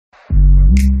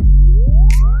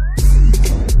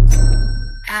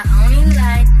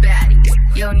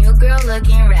Yo, new girl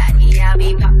looking ratty. I'll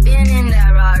be popping in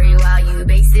that Rari while you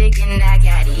basic in that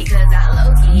caddy. Cause I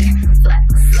low-key flex,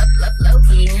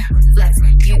 low-key flex.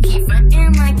 You keep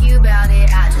frontin' like you bout it,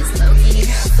 I just low-key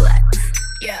flex.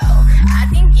 Yo, I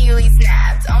think Yuli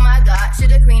snapped. Oh my god, she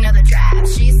the queen of the trap.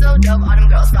 She's so dope, all them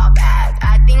girls fall back.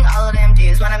 I think all of them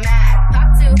dudes wanna mad.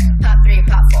 Pop 2, pop 3,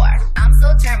 pop 4. I'm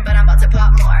so turned, but I'm about to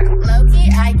pop more.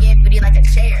 Low-key, I get booty like a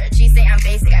chair. She say I'm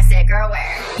basic, I said, girl,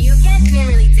 where? You can't even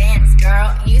really dance,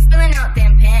 girl. You spilling out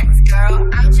them pants, girl.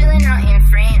 I'm chilling out in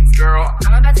France, girl.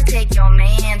 I'm about to take your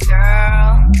man,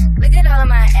 girl. Look at all of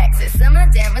my exes. Some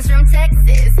of them was from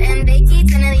Texas, and they keep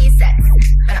sending these texts.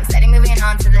 But I'm steady moving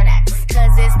on to the next.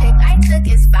 Cause this pic I took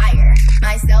is fire.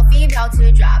 My selfie about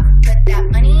to drop. Put that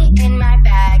money in my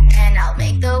bag, and I'll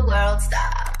make the world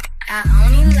stop. I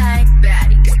only like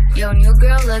baddies. Yo, new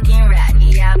girl looking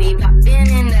ratty. I'll be popping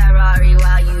in that Rari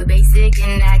while you basic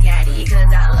in that caddy.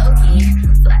 Cause I low-key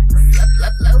flex,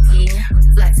 low-key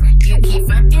flex. You keep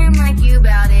frontin' like you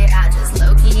bout it, I just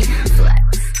low-key flex.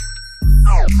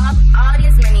 All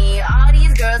this money, all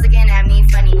these girls again at me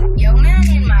funny. Yo, man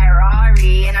in my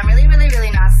Rari, and I'm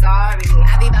really not sorry.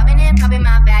 I be bobbing and popping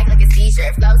my back like a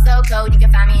seizure. Flow so cold, you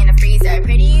can find me in the freezer.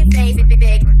 Pretty face,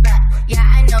 big, but yeah,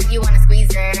 I know you wanna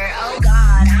squeeze her. Oh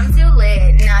god, I'm too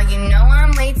lit. Now you know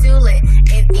I'm way too lit.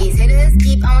 If these hitters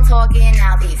keep on talking,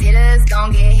 now these hitters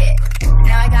gon' get hit.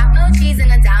 Now I got more cheese in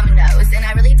the dominoes, and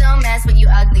I really don't mess with you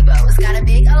ugly bows. Got a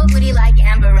big old booty like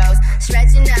Amber Rose,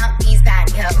 stretching out these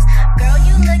pantyhose. Girl,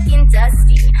 you looking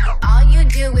dusty. All you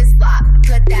do is flop.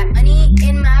 Put that money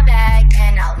in my bag,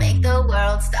 and I'll make the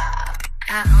world stop.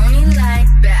 I only like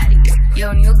baddies.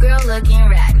 Yo, new girl looking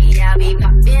ratty. I'll be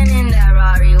popping in that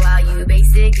Rari while you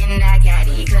basic in that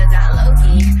caddy. Cause I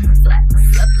low-key flex,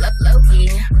 low-key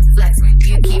flex.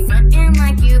 You keep frontin'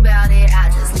 like you bout it, I